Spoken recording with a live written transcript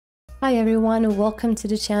Hi everyone, welcome to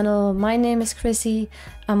the channel. My name is Chrissy.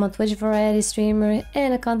 I'm a Twitch variety streamer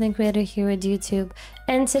and a content creator here at YouTube.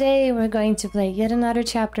 And today we're going to play yet another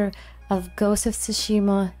chapter of Ghost of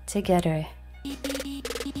Tsushima together.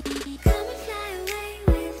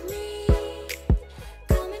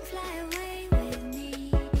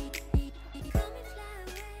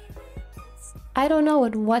 I don't know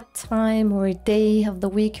at what time or day of the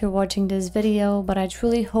week you're watching this video, but I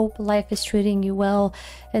truly hope life is treating you well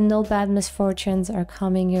and no bad misfortunes are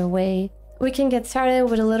coming your way. We can get started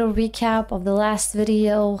with a little recap of the last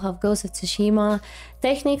video of Ghost of Tsushima.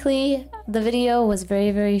 Technically, the video was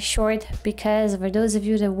very short because for those of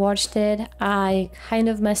you that watched it, I kind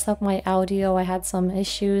of messed up my audio. I had some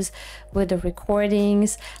issues with the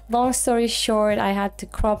recordings. Long story short, I had to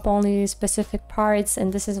crop only specific parts,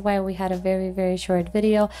 and this is why we had a very short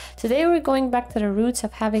video. Today we're going back to the roots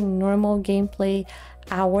of having normal gameplay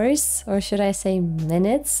hours, or should I say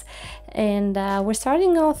minutes, and we're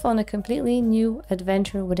starting off on a completely new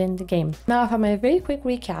adventure within the game. Now, for my very quick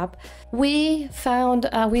recap, we found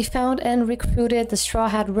and recruited the Straw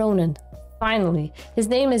Hat Ronin. Finally, his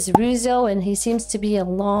name is Ruzo, and he seems to be a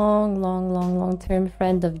long-term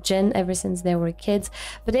friend of Jin ever since they were kids,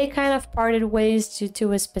 but they kind of parted ways due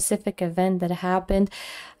to a specific event that happened,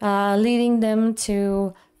 leading them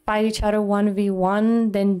to fight each other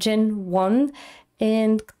 1v1. Then Jin won,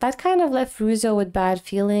 and that kind of left Ruzo with bad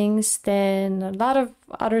feelings. Then a lot of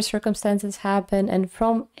other circumstances happened, and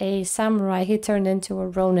from a samurai he turned into a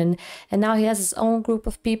ronin, and now he has his own group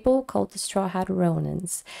of people called the Straw Hat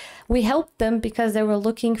Ronins. We helped them because they were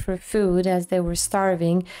looking for food as they were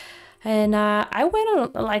starving, and I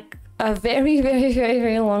went on like a very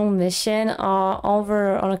long mission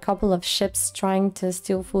over on a couple of ships trying to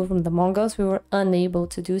steal food from the Mongols. We were unable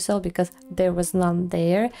to do so because there was none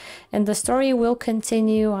there, and the story will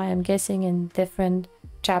continue, I am guessing, in different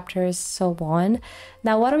chapters, so on.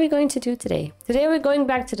 Now, what are we going to do today? Today we're going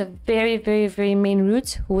back to the very main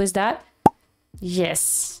route. Who is that?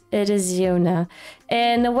 Yes, it is Yuna.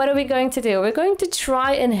 And what are we going to do? We're going to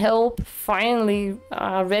try and help finally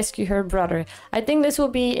rescue her brother. I think this will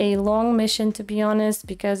be a long mission, to be honest,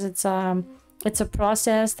 because it's a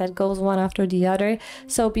process that goes one after the other.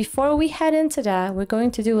 So before we head into that, we're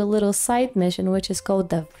going to do a little side mission, which is called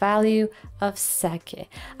the Value of Sake.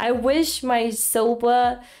 I wish my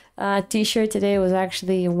soba t-shirt today was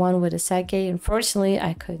actually one with a sake. Unfortunately,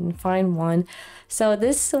 I couldn't find one. So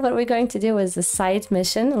this, what we're going to do is a side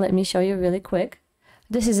mission. Let me show you really quick.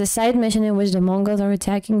 This is a side mission in which the Mongols are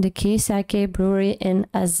attacking the Kei Sake brewery in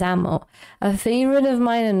Azamo, a favorite of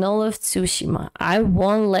mine in all of Tsushima. I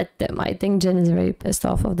won't let them. I think Jin is very pissed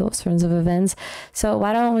off of those sorts of events. So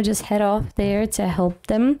why don't we just head off there to help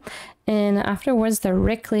them? And afterwards,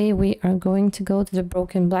 directly, we are going to go to the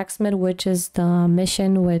Broken Blacksmith, which is the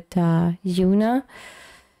mission with Yuna.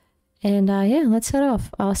 And yeah, let's head off.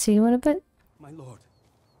 I'll see you in a bit. My lord,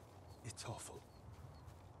 it's awful.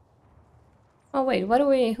 Oh wait,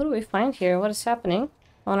 who do we find here? What is happening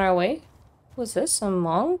on our way? Was this a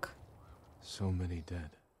monk? So many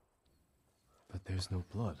dead. But there's no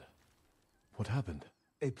blood. What happened?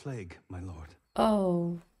 A plague, my lord.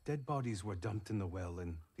 Oh. Dead bodies were dumped in the well,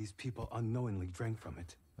 and these people unknowingly drank from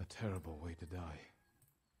it. A terrible way to die.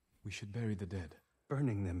 We should bury the dead.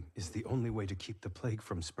 Burning them is the only way to keep the plague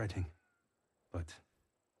from spreading. But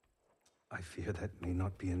I fear that may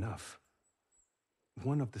not be enough.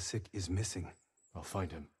 One of the sick is missing. I'll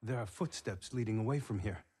find him. There are footsteps leading away from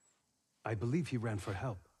here. I believe he ran for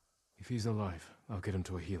help. If he's alive, I'll get him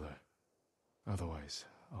to a healer. Otherwise,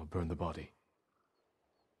 I'll burn the body.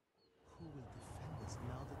 Who will defend us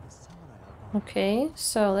now that the samurai are gone? Okay,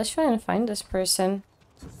 so let's try and find this person.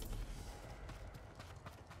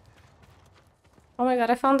 Oh my god,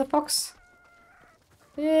 I found the fox.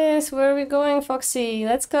 Yes, where are we going, Foxy?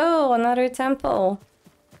 Let's go, another temple.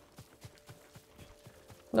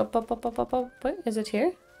 Up. Wait, is it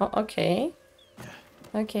here? Oh, okay.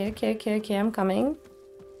 Okay, I'm coming.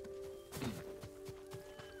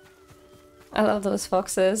 I love those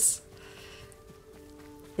foxes.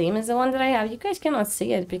 Theme is the one that I have. You guys cannot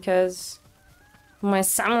see it because my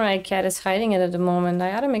samurai cat is hiding it at the moment.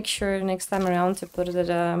 I gotta make sure next time around to put it at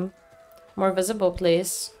a more visible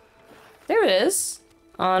place. There it is.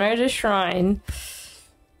 Honor the shrine.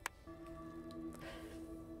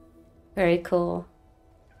 Very cool.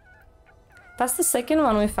 That's the second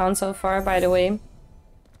one we found so far, by the way.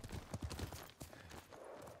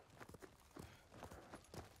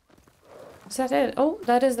 Is that it? Oh,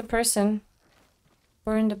 that is the person.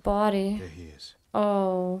 Burn the body. There he is.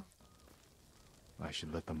 Oh. I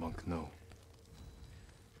should let the monk know.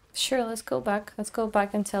 Sure, let's go back. Let's go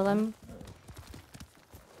back and tell him.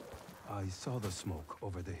 I saw the smoke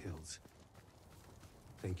over the hills.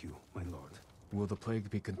 Thank you, my lord. Will the plague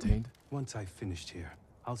be contained? Once I've finished here,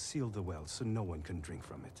 I'll seal the well so no one can drink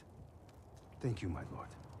from it. Thank you, my lord.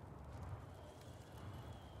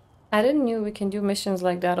 I didn't know we can do missions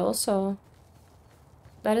like that also.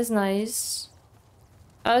 That is nice.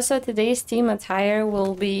 Also, today's team attire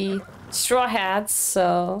will be straw hats,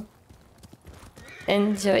 so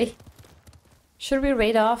enjoy. Should we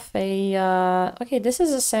raid off a... Okay, this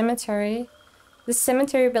is a cemetery. This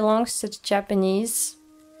cemetery belongs to the Japanese.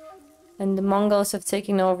 And the Mongols have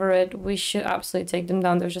taken over it. We should absolutely take them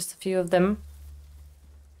down. There's just a few of them.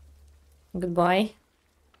 Goodbye.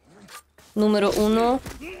 Numero uno.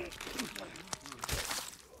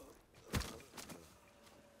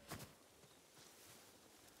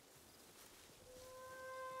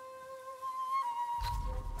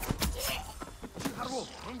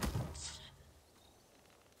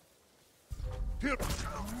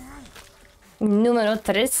 Numero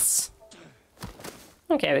tres.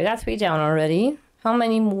 Okay, we got 3 down already. How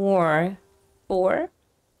many more? 4?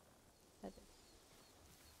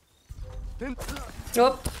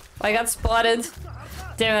 Oh, I got spotted.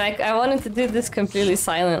 Damn it, I wanted to do this completely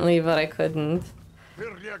silently, but I couldn't.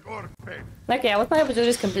 Okay, I was not able to do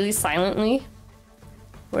this completely silently.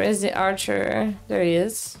 Where is the archer? There he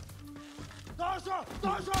is.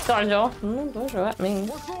 Dojo. Dojo at me.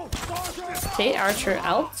 Okay, archer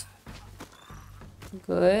out.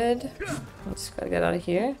 Good. Just gotta get out of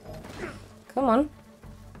here. Come on.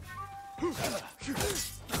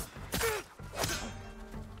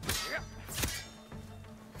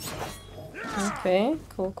 Okay,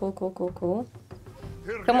 cool.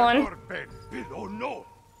 Come on.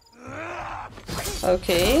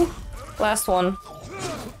 Okay, last one.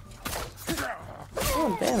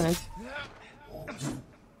 Oh, damn it.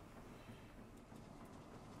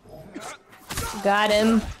 Got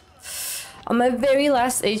him. On my very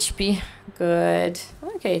last HP. Good.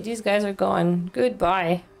 Okay, these guys are gone.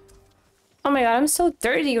 Goodbye. Oh my god, I'm so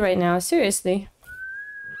dirty right now. Seriously.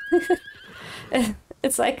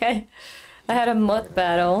 It's like I had a mud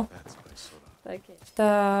battle. Okay.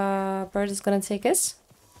 The bird is gonna take us.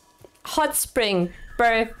 Hot spring.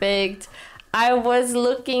 Perfect. I was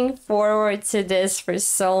looking forward to this for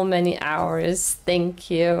so many hours. Thank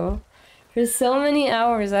you. For so many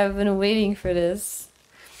hours I've been waiting for this.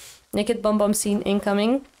 Naked bum bum scene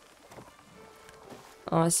incoming.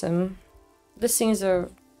 Awesome. These scenes are...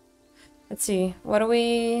 Let's see. What do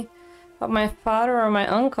we... About my father or my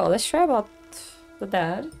uncle? Let's try about the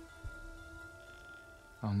dad.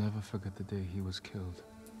 I'll never forget the day he was killed.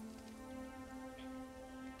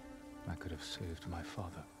 I could have saved my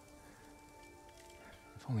father.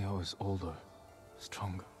 If only I was older,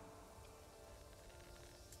 stronger.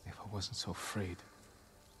 If I wasn't so afraid.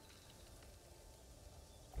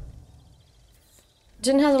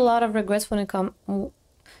 Jin has a lot of regrets when it comes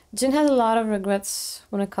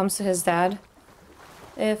to his dad.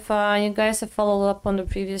 If you guys have followed up on the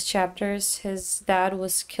previous chapters, his dad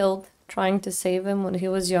was killed trying to save him when he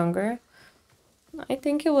was younger. I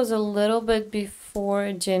think it was a little bit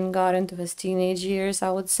before Jin got into his teenage years, I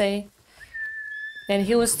would say. And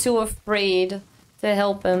he was too afraid to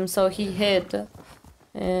help him, so he hid.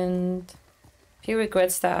 And he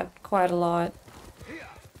regrets that quite a lot.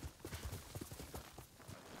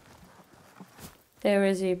 There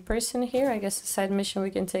is a person here. I guess a side mission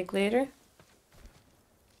we can take later.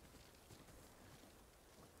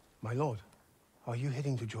 My lord, are you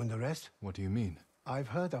heading to join the rest? What do you mean? I've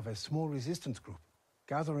heard of a small resistance group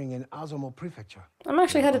gathering in Azamo Prefecture. I'm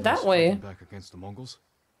actually headed that way. Back against the Mongols?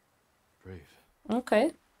 Brave.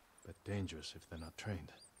 Okay. But dangerous if they're not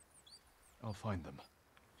trained. I'll find them.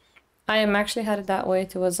 I am actually headed that way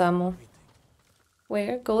to Azamo.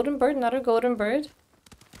 Where? Golden bird? Another golden bird?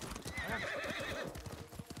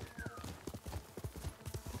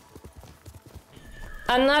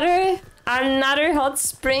 Another hot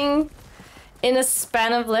spring in a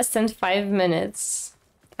span of less than 5 minutes.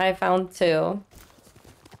 I found 2.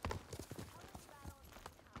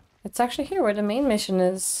 It's actually here where the main mission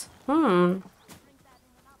is.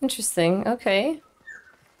 Interesting. Okay.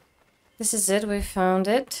 This is it. We found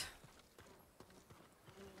it.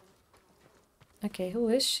 Okay, who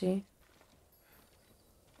is she?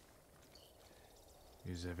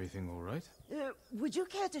 Is everything all right? Would you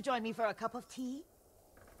care to join me for a cup of tea?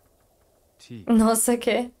 Tea. No, it's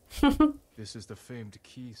okay. This is the famed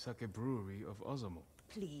Key Sake Brewery of Azamo.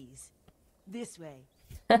 Please. This way.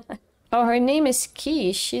 Oh, her name is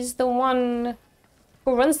Ki. She's the one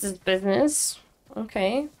who runs this business.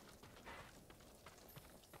 Okay.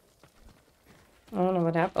 I don't know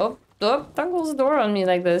what happened. Oh, Oh, don't close the door on me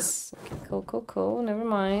like this. Okay, cool. Never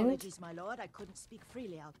mind. Apologies, my lord. I couldn't speak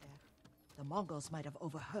freely out there. The Mongols might have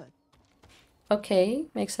overheard. Okay,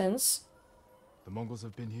 makes sense. The Mongols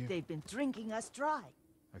have been here. They've been drinking us dry.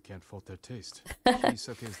 I can't fault their taste. Trainee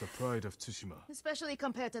Sakai is the pride of Tsushima. Especially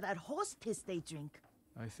compared to that horse piss they drink.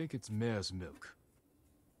 I think it's mare's milk.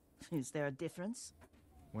 Is there a difference?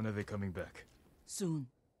 When are they coming back? Soon.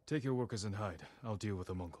 Take your workers and hide. I'll deal with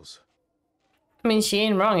the Mongols. I mean, she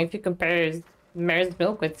ain't wrong if you compare mare's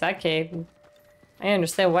milk with sake. I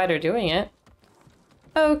understand why they're doing it.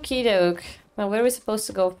 Okie doke. Now, where are we supposed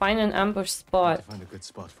to go? Find an ambush spot. To find a good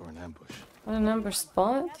spot for an ambush. Find an ambush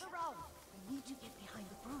spot? Never wrong. We need to get behind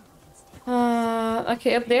the brewery instead.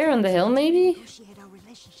 Okay, up there on the hill, maybe? Negotiate our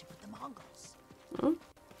relationship with the Mongols.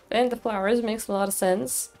 And the flowers makes a lot of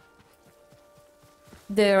sense.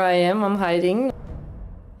 There I am, I'm hiding.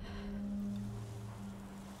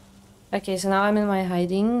 Okay, so now I'm in my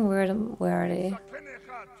hiding. Where are they?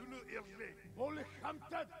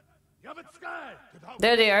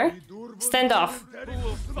 There they are. Stand off.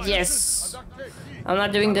 Yes. I'm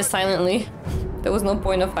not doing this silently. There was no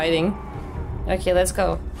point of hiding. Okay, let's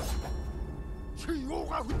go.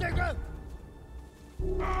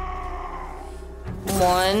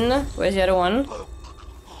 One. Where's the other one?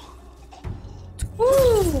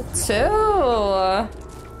 Woo! Two.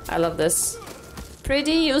 I love this.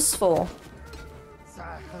 Pretty useful.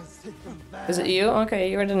 Is it you? Okay,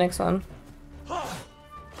 you're the next one.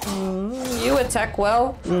 You attack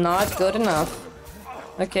well. Not good enough.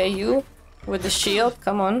 Okay, you with the shield.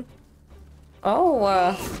 Come on.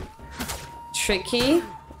 Oh, tricky.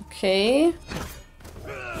 Okay.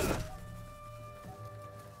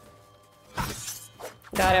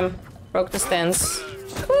 Got him. Broke the stance.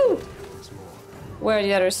 Woo! Where are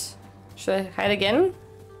the others? Should I hide again?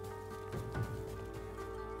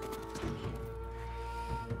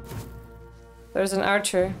 There's an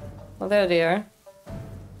archer. Well, there they are.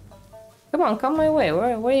 Come on, come my way.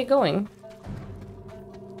 Where are you going?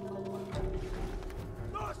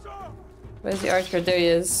 Where's the archer? There he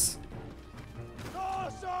is.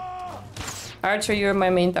 Archer, you're my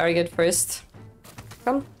main target first.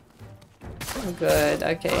 Come. Good,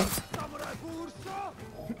 okay.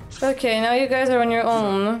 Okay, now you guys are on your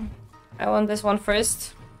own. I want this one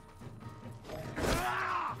first.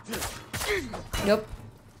 Yup.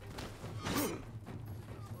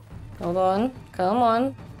 Hold on. Come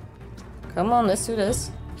on. Come on, let's do this.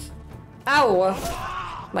 Ow!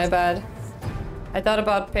 My bad. I thought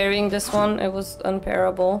about parrying this one. It was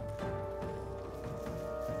unparable.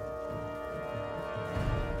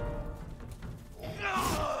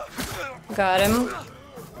 Got him.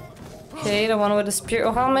 Okay, the one with the spear.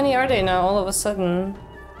 Oh, how many are they now all of a sudden?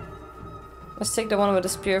 Let's take the one with the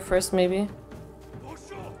spear first, maybe.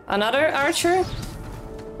 Another archer?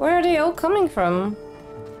 Where are they all coming from?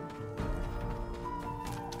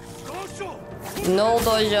 No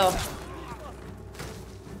dojo.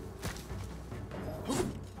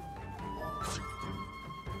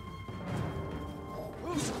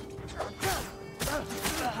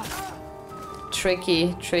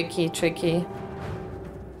 Tricky, tricky, tricky.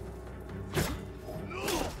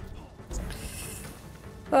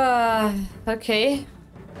 Okay.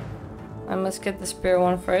 I must get the spear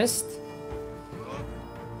one first.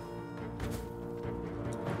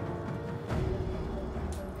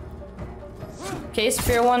 Okay,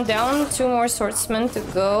 spear one down, 2 more swordsmen to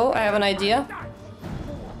go. I have an idea.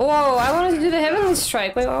 Whoa, I wanted to do the heavenly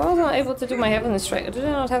strike. Wait, I was not able to do my heavenly strike. Did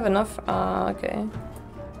I not have enough? Okay.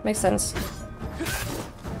 Makes sense.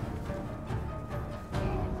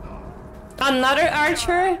 Another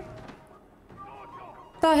archer?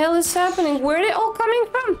 What the hell is happening? Where are they all coming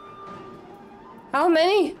from? How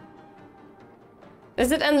many?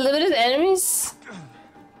 Is it unlimited enemies?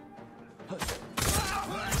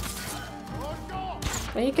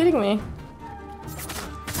 Are you kidding me?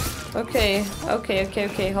 Okay,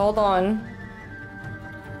 okay, hold on.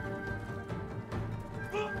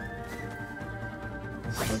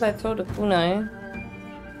 What did I throw the kunai?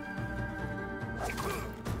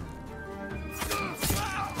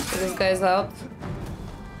 This guy's out.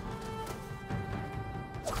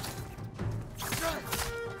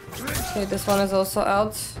 Okay, this one is also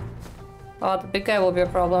out. Oh, the big guy will be a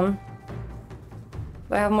problem.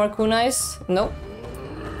 Do I have more kunais? Nope.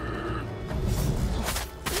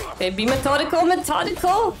 Okay, be methodical,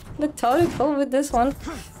 methodical with this one.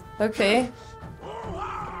 Okay.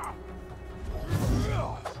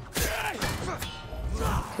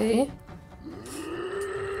 Okay.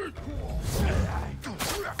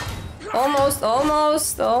 Almost.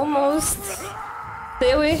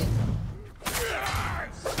 Stay away.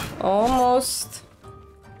 Almost.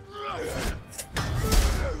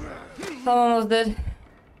 I'm almost dead.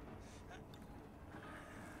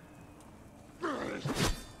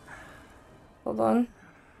 Hold on.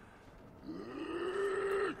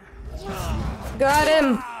 Got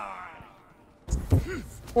him!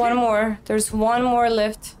 One more. There's one more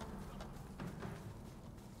left.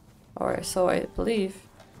 Or so I believe.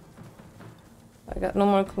 I got no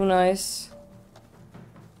more kunais.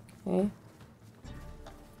 Okay.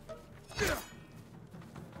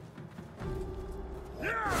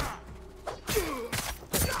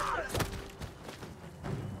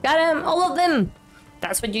 Got him! All of them!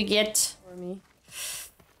 That's what you get for me.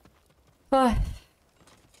 Ah.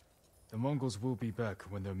 The Mongols will be back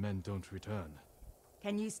when their men don't return.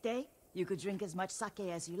 Can you stay? You could drink as much sake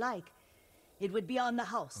as you like. It would be on the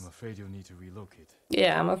house. I'm afraid you'll need to relocate.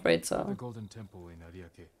 Yeah, I'm afraid The so. Golden Temple in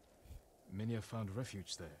Ariake. Many have found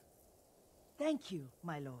refuge there. Thank you,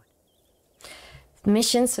 my lord.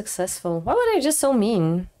 Mission successful. Why were they just so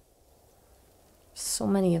mean? So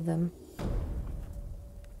many of them.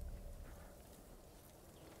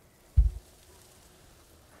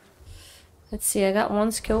 Let's see, I got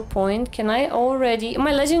one skill point. Can I already...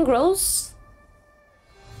 My legend grows?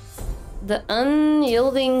 The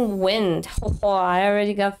unyielding wind. Oh, I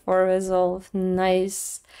already got 4 resolve.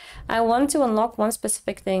 Nice. I want to unlock one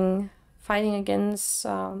specific thing. Fighting against...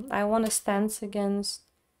 I want to stance against...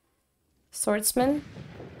 Swordsman.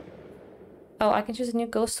 Oh, I can choose a new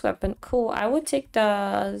ghost weapon. Cool. I would take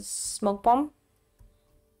the smoke bomb.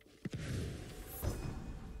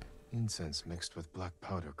 Incense mixed with black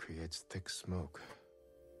powder creates thick smoke.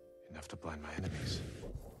 Enough to blind my enemies.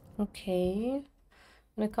 Okay.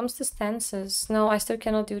 When it comes to stances, no, I still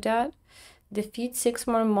cannot do that. Defeat 6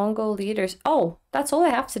 more Mongol leaders. Oh, that's all I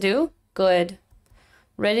have to do? Good.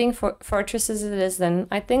 Raiding for fortresses it is then.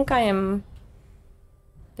 I think I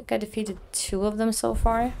defeated 2 of them so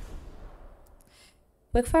far.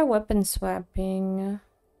 Quickfire weapon swapping.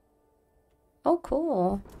 Oh,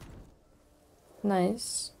 cool.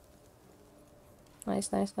 Nice.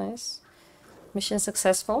 Nice, nice, nice. Mission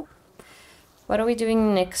successful. What are we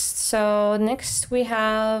doing next? So next we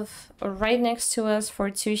have, right next to us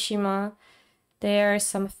for Tsushima, there are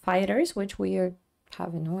some fighters, which we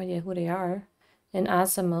have no idea who they are, in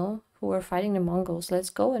Azamo, who are fighting the Mongols.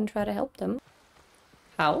 Let's go and try to help them.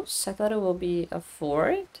 House? I thought it will be a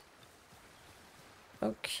fort.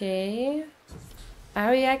 Okay.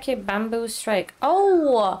 Ariake bamboo strike.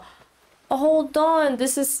 Oh! Hold on,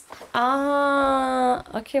 this is...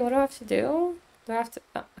 okay, what do I have to do? Do I have to...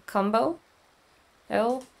 a combo?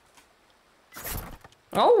 L?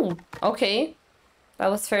 Oh, okay. That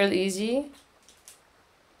was fairly easy.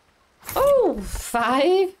 Oh,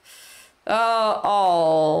 5?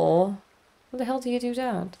 Oh. How the hell do you do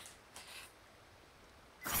that?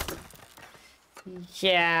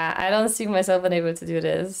 Yeah, I don't see myself unable to do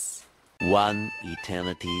this. One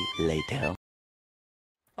eternity later.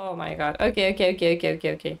 Oh my god.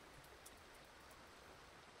 Okay.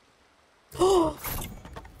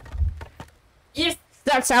 Yes!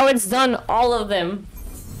 That's how it's done! All of them!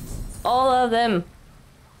 All of them!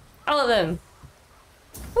 All of them!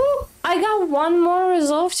 Ooh, I got one more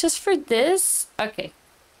resolve just for this? Okay.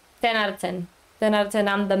 10 out of 10. 10 out of 10.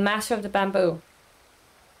 I'm the master of the bamboo.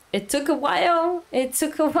 It took a while. It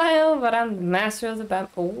took a while, but I'm the master of the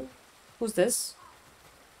bamboo. Oh, who's this?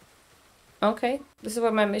 Okay, this is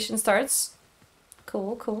where my mission starts.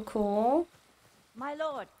 Cool. My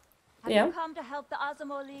lord, have Yeah. you come to help the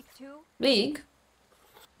Azamo League too? League?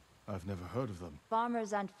 I've never heard of them.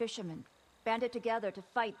 Farmers and fishermen banded together to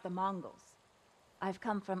fight the Mongols. I've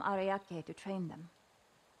come from Ariake to train them.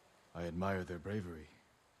 I admire their bravery.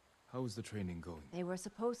 How is the training going? They were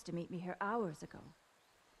supposed to meet me here hours ago.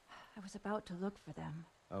 I was about to look for them.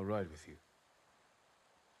 I'll ride with you.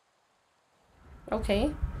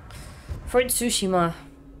 Okay. For Tsushima.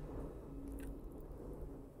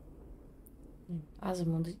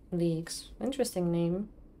 Azamo Leagues. Interesting name.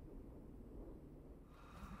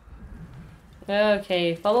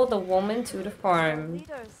 Okay, follow the woman to the The farm.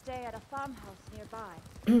 leaders stay at a farmhouse nearby.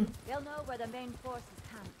 They'll know where the main force is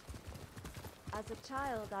camped. As a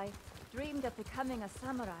child, I dreamed of becoming a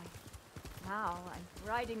samurai. Now I'm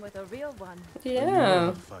riding with a real one. You know Yeah.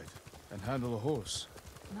 how to fight and handle a horse.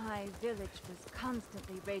 My village was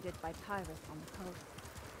constantly raided by pirates on the coast.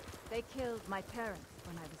 They killed my parents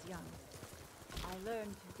when I was young. I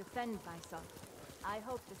learned to defend myself. I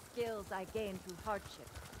hope the skills I gained through hardship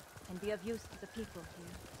can be of use to the people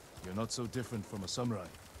here. You're not so different from a samurai.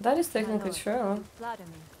 That is My technically lord, true. you flatter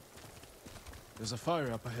me. There's a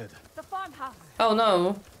fire up ahead. The farmhouse. Oh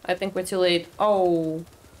no, I think we're too late. Oh.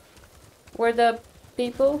 Were the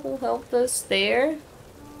people who helped us there?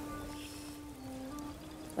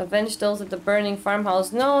 Avenge those at the burning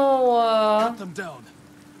farmhouse. No! Cut them down.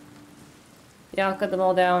 Yeah, I'll cut them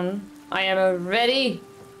all down. I am ready!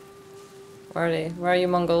 Where are they? Where are you,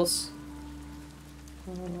 Mongols?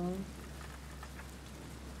 Hold on.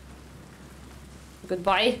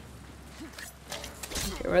 Goodbye.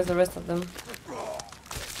 Okay, where's the rest of them?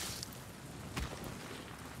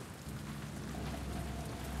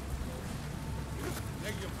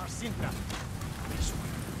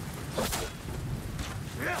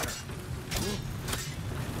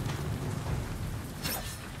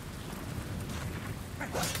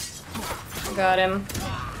 Got him.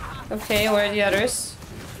 Okay, where are the others?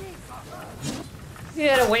 You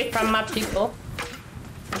get away from my people.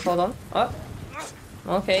 Hold on. Oh.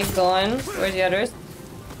 Okay, gone. Where are the others?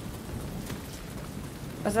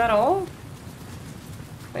 Is that all?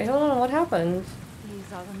 Wait, hold on. What happened?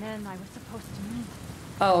 These are the men I was supposed to meet.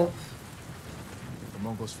 Oh. If the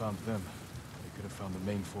Mongols found them, they could have found the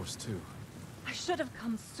main force too. I should have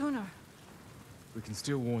come sooner. We can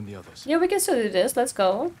still warn the others. Yeah, we can still do this. Let's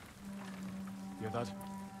go. Hear that?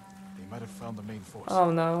 They might have found the main force. Oh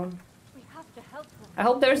no. We have to help them. I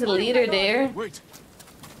hope there's a leader there. Wait!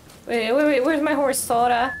 Wait, where's my horse,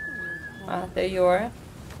 Sora? Ah, there you are.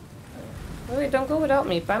 Wait, don't go without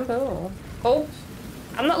me, Bamboo. Oh,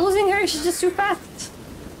 I'm not losing her, she's just too fast.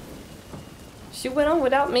 She went on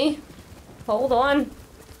without me. Hold on.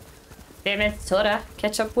 Damn it, Sora,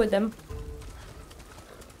 catch up with them.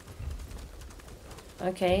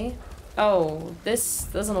 Okay. Oh, this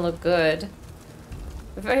doesn't look good.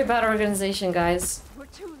 A very bad organization, guys. We're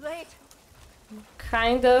too late.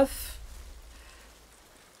 Kind of.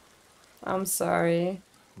 I'm sorry.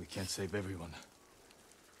 We can't save everyone.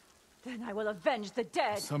 Then I will avenge the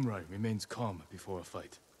dead. A samurai remains calm before a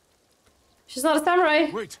fight. She's not a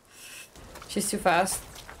samurai! Wait! She's too fast.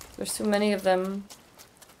 There's too many of them.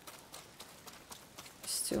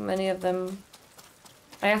 There's too many of them.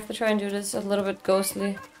 I have to try and do this a little bit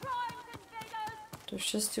ghostly. There's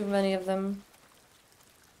just too many of them.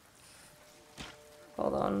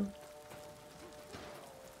 Hold on.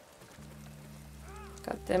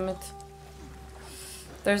 God damn it.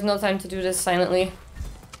 There's no time to do this silently.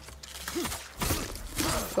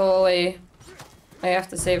 Go away. I have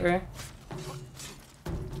to save her.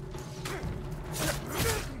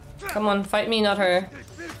 Come on, fight me, not her.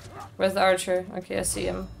 Where's the archer? Okay, I see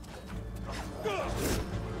him.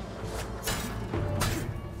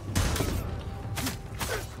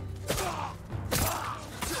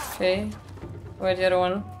 Okay. Where's the other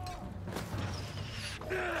one?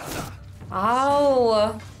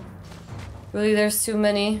 Ow! Really, there's too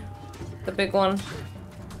many. The big one.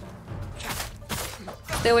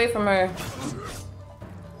 Stay away from her.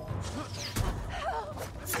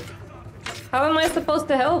 How am I supposed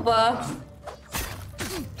to help?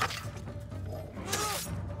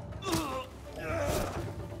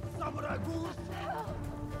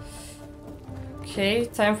 Okay,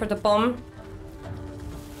 time for the bomb.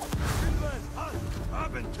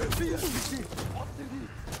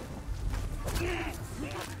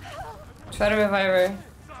 Try to revive her.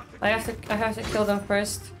 I have to kill them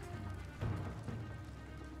first.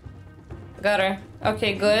 Got her.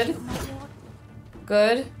 Okay, good.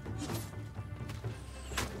 Good.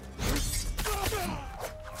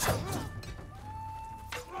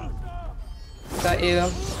 Got you.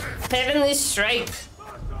 Heavenly strike.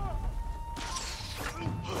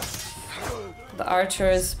 The archer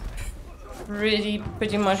is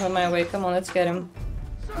pretty much on my way. Come on, let's get him.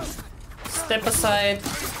 Step aside.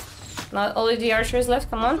 Not only the archer is left.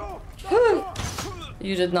 Come on.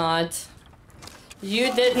 You did not.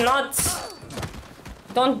 You did not.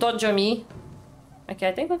 Don't dodge me. Okay,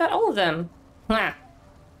 I think we got all of them.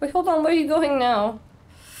 Wait, hold on. Where are you going now?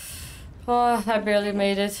 Oh, I barely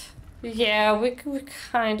made it. Yeah, we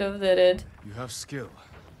kind of did it. You have skill,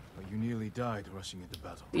 but you nearly died rushing into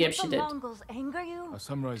battle. Yep, she the did. Mongols anger you? A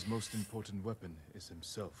samurai's most important weapon is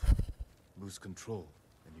himself. Lose control,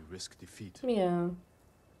 and you risk defeat. Yeah.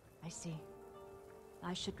 I see.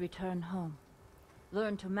 I should return home.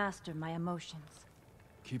 Learn to master my emotions.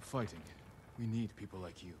 Keep fighting. We need people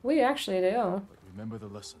like you. We actually do. But remember the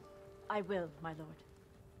lesson. I will, my lord.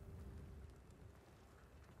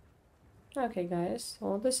 Okay, guys.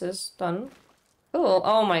 Well, this is done. Cool.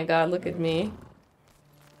 Oh my god, look at me.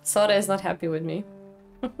 Sora is not happy with me.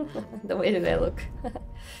 The way that I look.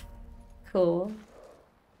 Cool.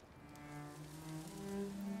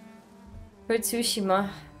 For Tsushima.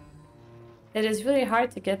 It is really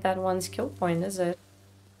hard to get that one skill point, is it?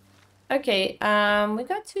 Okay, we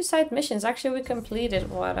got 2 side missions. Actually, we completed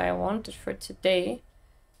what I wanted for today.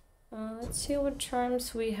 Let's see what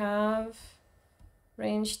charms we have.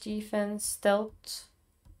 Range, defense, stealth.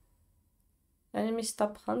 Enemy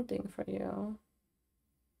stop hunting for you.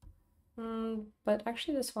 But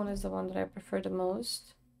actually this one is the one that I prefer the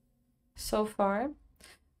most so far.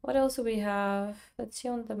 What else do we have? Let's see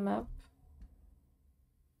on the map.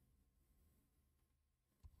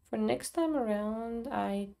 For next time around,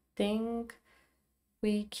 I think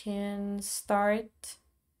we can start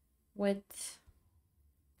with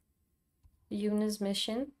Yuna's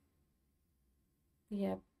mission.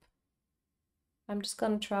 Yep. I'm just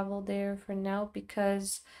gonna travel there for now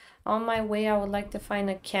because on my way I would like to find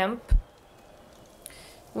a camp.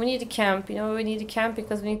 We need a camp, you know, we need a camp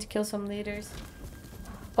because we need to kill some leaders.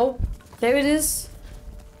 Oh, there it is.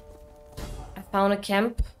 I found a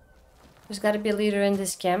camp. There's gotta be a leader in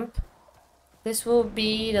this camp. This will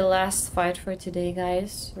be the last fight for today,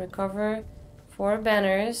 guys. Recover 4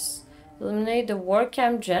 banners. Eliminate the war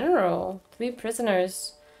camp general. 3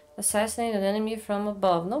 prisoners. Assassinate an enemy from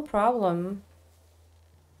above. No problem.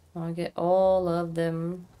 I'll get all of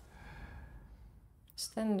them.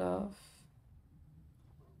 Standoff.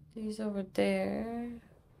 These over there.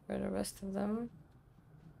 Where are the rest of them?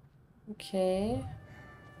 Okay.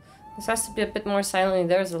 This has to be a bit more silently.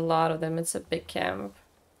 There's a lot of them. It's a big camp.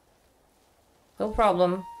 No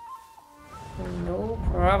problem. No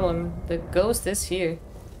problem. The ghost is here.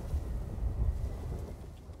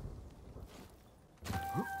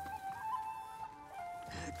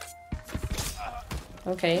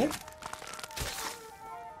 Okay.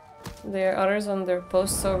 There are others on their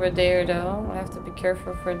posts over there though. I have to be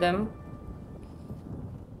careful for them.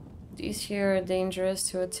 These here are dangerous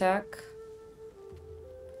to attack.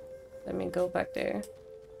 Let me go back there.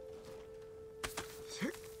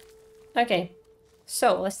 Okay.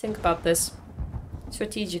 So, let's think about this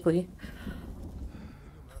strategically.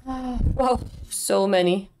 Wow, so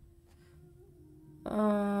many.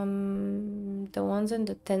 The ones in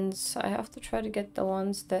the tents, I have to try to get the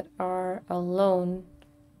ones that are alone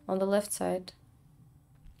on the left side.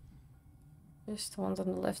 Just the ones on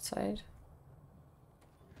the left side.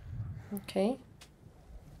 Okay.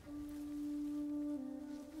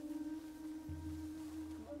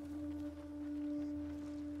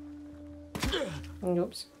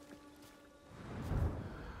 Oops.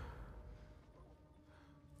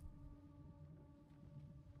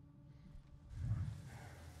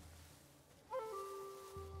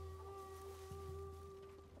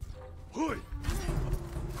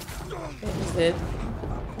 Is it?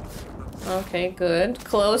 Okay, good.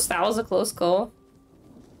 Close. That was a close call.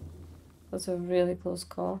 That's a really close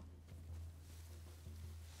call.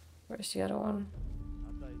 Where's the other one?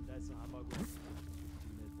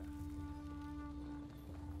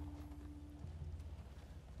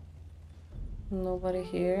 Nobody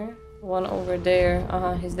here. One over there.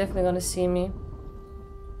 He's definitely gonna see me.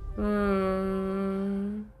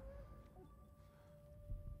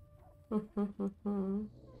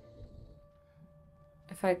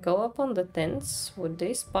 If I go up on the tents, would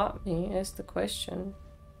they spot me is the question.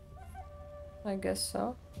 I guess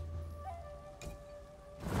so.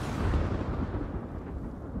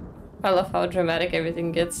 I love how dramatic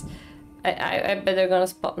everything gets. I bet they're gonna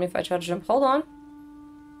spot me if I try to jump. Hold on.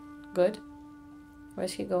 Good.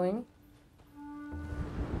 Where's he going?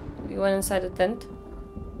 He went inside the tent.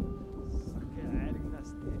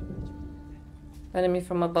 Enemy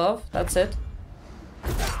from above. That's it.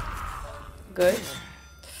 Good.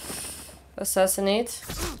 Assassinate.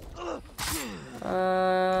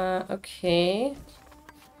 Okay.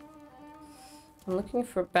 I'm looking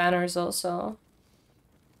for banners also.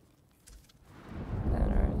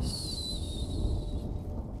 Banners.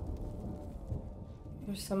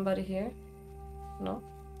 There's somebody here? No?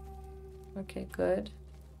 Okay, good.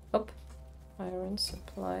 Oh, iron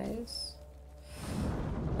supplies.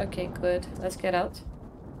 Okay, good. Let's get out.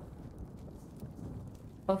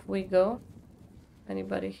 Off we go.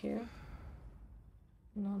 Anybody here?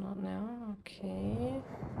 No, not now. Okay.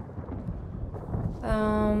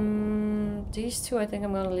 These two I think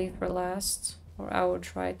I'm gonna leave for last. Or I will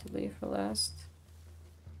try to leave for last.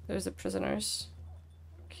 There's the prisoners.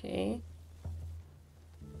 Okay.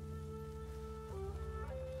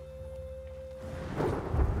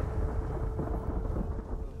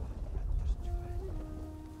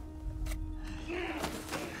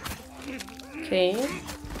 Okay,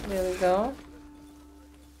 there we go.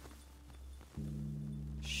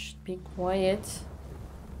 Shh, be quiet.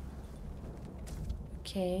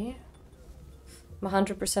 Okay. I'm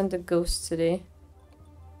 100% a ghost today.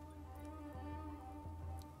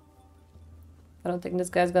 I don't think this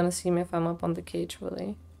guy's gonna see me if I'm up on the cage, will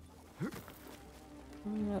he?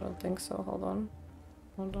 I don't think so. Hold on.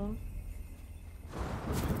 Hold on.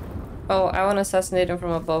 Oh, I want to assassinate him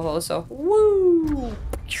from above also. Woo!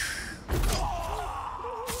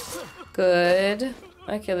 Good.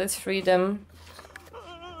 Okay, let's free them.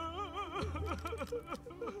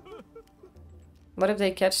 What if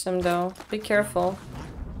they catch them though? Be careful.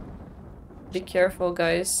 Be careful,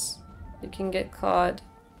 guys. You can get caught.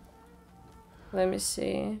 Let me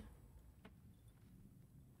see.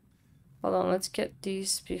 Hold on, let's get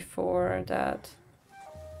these before that.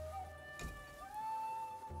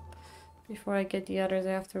 Before I get the others,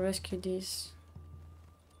 I have to rescue these.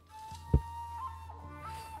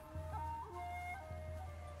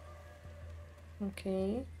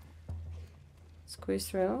 Okay. Squeeze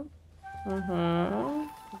through.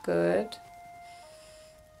 Good.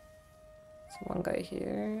 There's one guy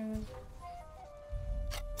here.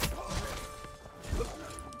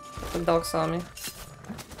 The dog saw me.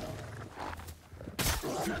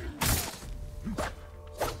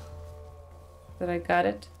 Did I got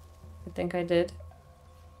it? I think I did.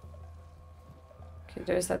 Okay,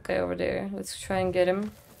 there's that guy over there. Let's try and get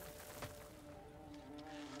him.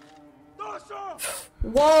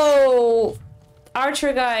 Whoa!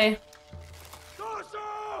 Archer guy.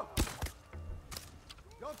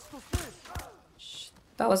 Shh,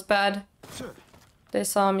 that was bad. They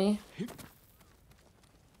saw me.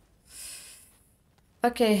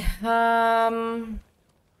 Okay,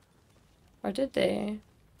 or did they?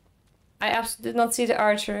 I absolutely did not see the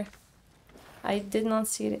archer. I did not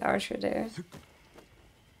see the archer there.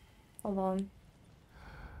 Hold on.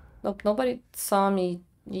 Nope, nobody saw me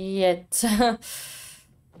yet.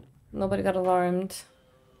 Nobody got alarmed.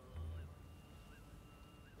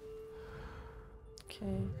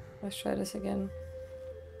 Okay, let's try this again.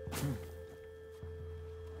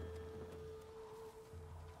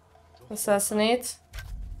 Assassinate.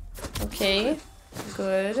 Okay,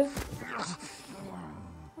 good.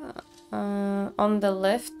 On the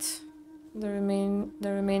left, the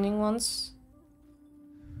remaining ones.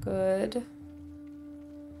 Good.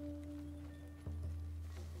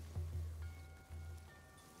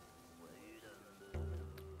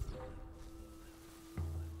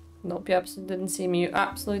 Nope, you absolutely didn't see me. You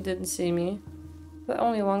absolutely didn't see me. But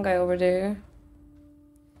only one guy over there.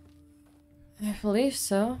 I believe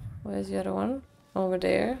so. Where's the other one? Over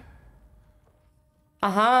there.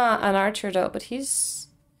 Aha, an archer though, but he's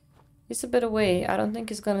a bit away. I don't think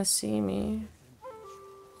he's gonna see me.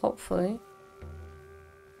 Hopefully.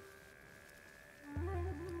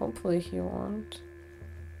 Hopefully he won't.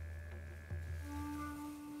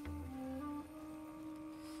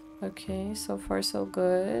 Okay, so far so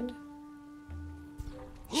good.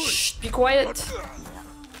 Shh, be quiet.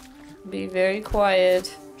 Be very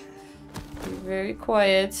quiet. Be very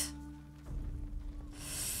quiet.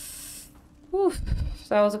 Whew,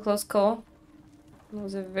 that was a close call. That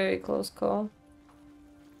was a very close call.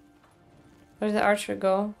 Where did the archer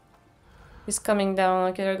go? He's coming down.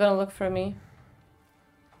 Okay, they're gonna look for me.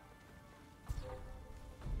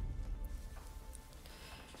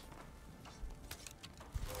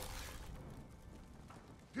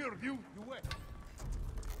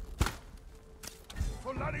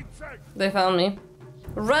 They found me.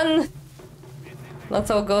 Run! Not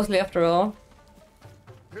so ghostly after all.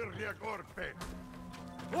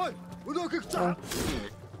 Oh.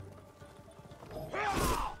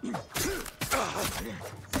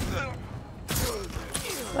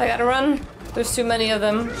 I gotta run. There's too many of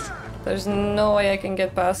them. There's no way I can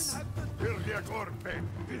get past.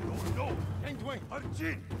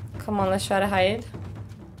 Come on, let's try to hide.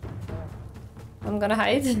 I'm gonna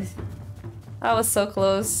hide. I was so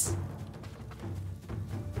close.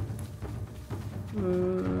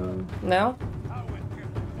 No?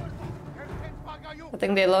 I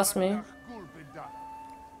think they lost me.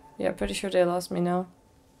 Yeah, pretty sure they lost me now.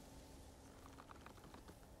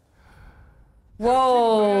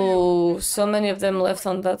 Whoa! So many of them left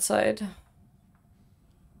on that side.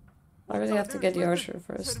 I really have to get the archer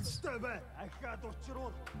first.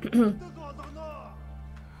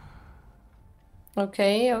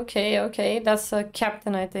 Okay. That's a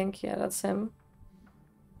captain, I think. Yeah, that's him.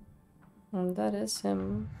 And that is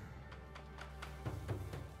him.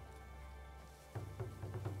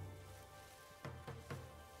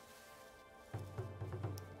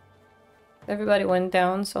 Everybody went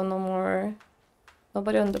down, so no more...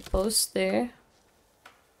 Nobody on the post there.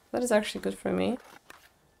 That is actually good for me.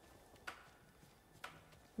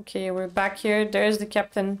 Okay, we're back here. There's the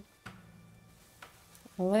captain.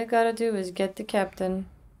 All I gotta do is get the captain.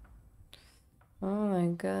 All I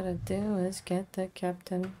gotta do is get the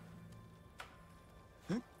captain.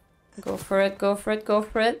 Go for it, go for it, go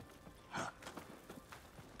for it.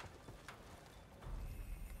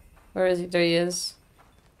 Where is he? There he is.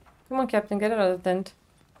 Come on, Captain, get out of the tent.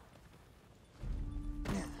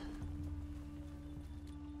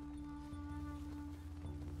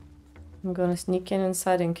 I'm gonna sneak in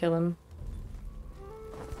inside and kill him.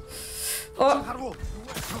 Oh!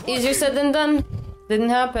 Easier said than done. Didn't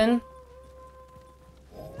happen.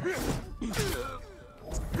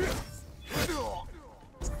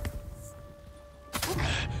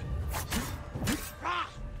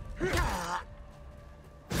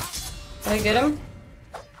 Did I get him?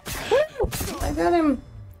 Woo! I got him!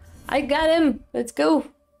 I got him! Let's go!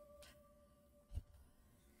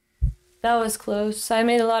 That was close. I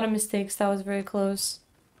made a lot of mistakes. That was very close.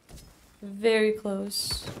 Very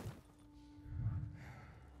close.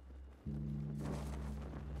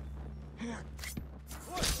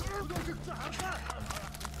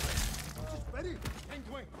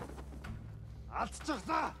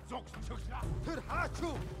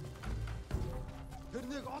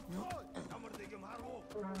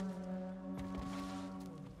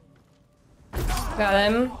 Got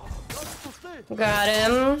him. Got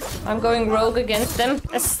him. I'm going rogue against them.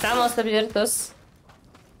 Estamos abiertos.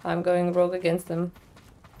 I'm going rogue against them.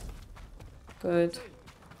 Good.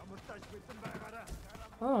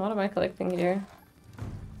 Oh, what am I collecting here?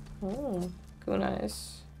 Oh,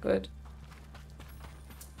 kunais. Good.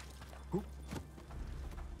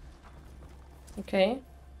 Okay.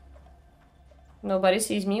 Nobody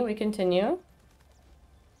sees me. We continue.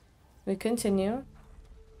 We continue.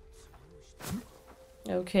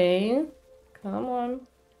 Okay. Come on.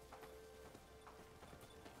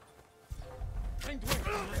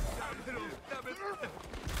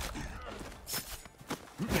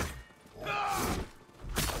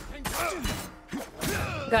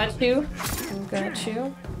 Got you. Got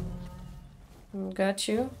you. Got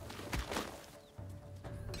you.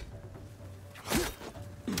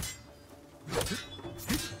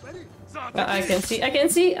 I can see. I can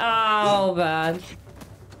see. Oh, bad.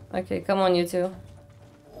 Okay, come on, you two.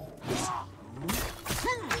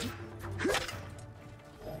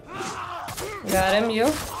 Got him, you.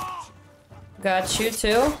 Got you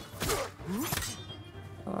too.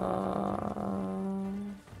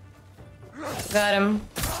 Got him.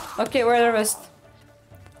 Okay, where are the rest?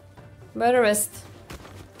 Where are the rest?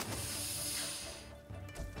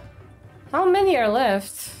 How many are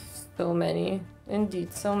left? So many.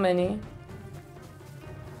 Indeed, so many.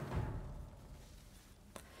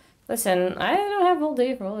 Listen, I don't have all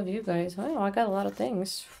day for all of you guys. I know, I got a lot of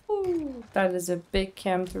things. Whew, that is a big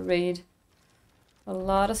camp to raid. A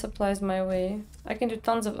lot of supplies my way. I can do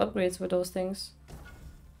tons of upgrades with those things.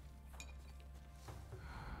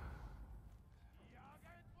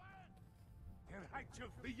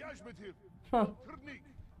 Huh.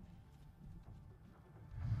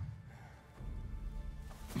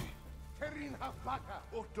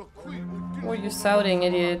 What are you shouting,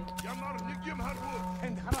 idiot?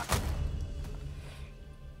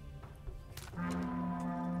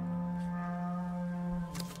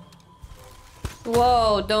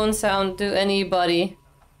 Whoa, don't sound to anybody.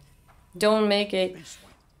 Don't make it.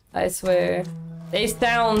 I swear. They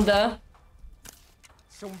sound.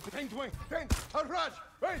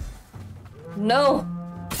 No!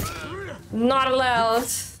 Not allowed.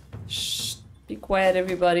 Shh. Be quiet,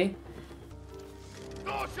 everybody.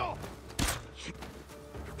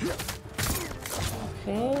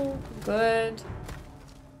 Okay, good.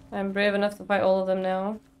 I'm brave enough to fight all of them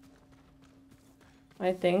now.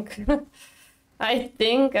 I think. I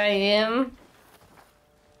think I am.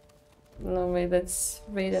 No way, let's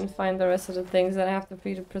raid and find the rest of the things that I have to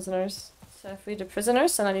free the prisoners. So I free the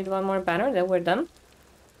prisoners and I need one more banner, then we're done.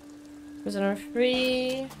 Prisoner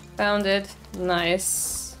free. Found it.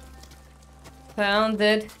 Nice. Found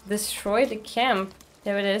it. Destroy the camp.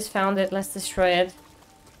 There it is. Found it. Let's destroy it.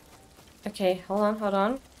 Okay, hold on, hold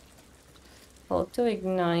on. Hold to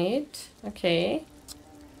ignite. Okay.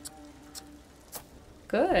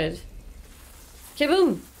 Good.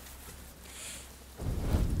 Kaboom!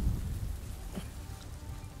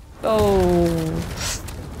 Oh.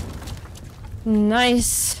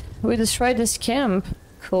 Nice. We destroyed this camp.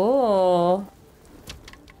 Cool.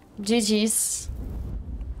 GG's.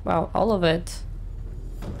 Wow, all of it.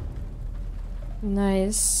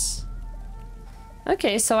 Nice.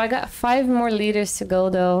 Okay, so I got 5 more leaders to go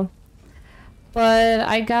though. But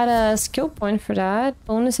I got a skill point for that.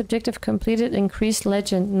 Bonus objective completed, increased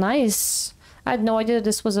legend. Nice. I had no idea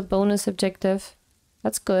this was a bonus objective.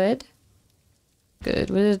 That's good. Good.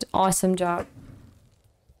 We did an awesome job.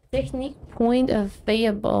 Technique point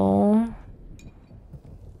available.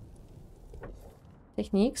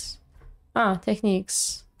 Techniques? Ah,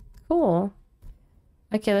 techniques. Cool.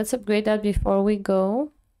 Okay, let's upgrade that before we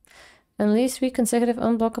go. Unleash 3 consecutive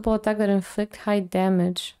unblockable attack that inflict high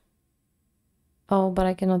damage. Oh, but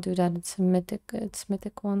I cannot do that. It's mythic. It's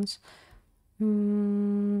mythic ones.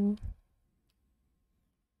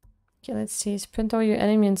 Okay, let's see. Sprint over your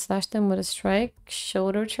enemy and slash them with a strike.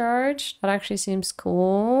 Shoulder charge. That actually seems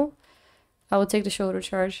cool. I will take the shoulder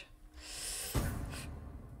charge.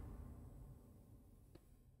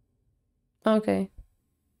 Okay.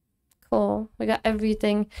 Cool. We got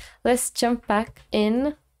everything. Let's jump back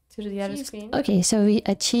in to the other screen. Okay, so we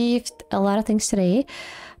achieved a lot of things today,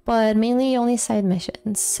 but mainly only side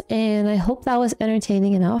missions. And I hope that was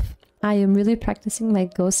entertaining enough. I am really practicing my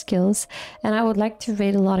ghost skills, and I would like to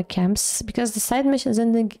raid a lot of camps because the side missions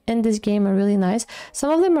in this game are really nice.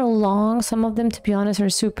 Some of them are long, some of them, to be honest, are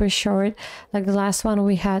super short. Like the last one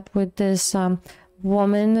we had with this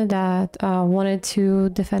woman that wanted to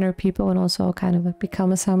defend her people and also kind of like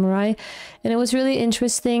become a samurai, and it was really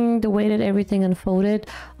interesting the way that everything unfolded.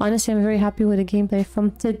 Honestly, I'm very happy with the gameplay from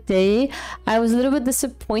today. I was a little bit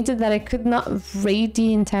disappointed that I could not raid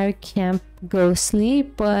the entire camp ghostly,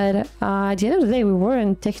 but at the end of the day we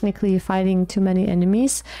weren't technically fighting too many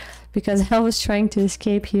enemies because I was trying to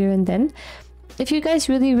escape here and then. If you guys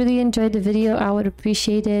really enjoyed the video, I would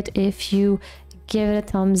appreciate it if you give it a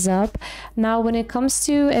thumbs up. Now, when it comes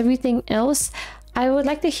to everything else, I would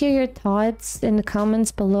like to hear your thoughts in the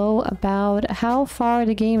comments below about how far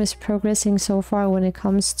the game is progressing so far when it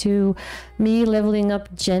comes to me leveling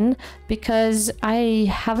up Jin, because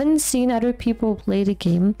I haven't seen other people play the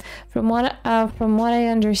game. From what I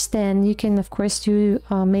understand, you can of course do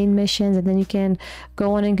main missions and then you can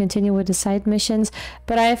go on and continue with the side missions,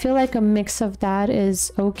 but I feel like a mix of that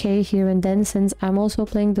is okay here and then, since I'm also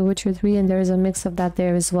playing The Witcher 3 and there's a mix of that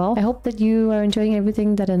there as well. I hope that you are enjoying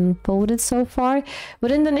everything that unfolded so far. But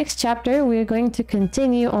in the next chapter, we're going to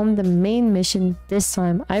continue on the main mission this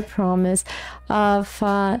time, I promise, of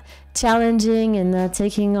challenging and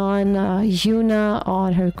taking on Yuna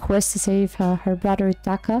on her quest to save her brother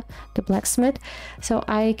Taka, the blacksmith. So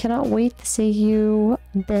I cannot wait to see you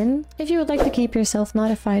then. If you would like to keep yourself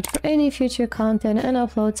notified for any future content and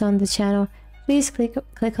uploads on the channel, please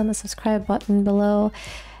click on the subscribe button below.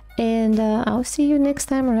 And I'll see you next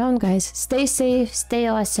time around, guys. Stay safe, stay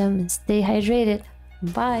awesome, and stay hydrated.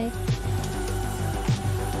 Bye.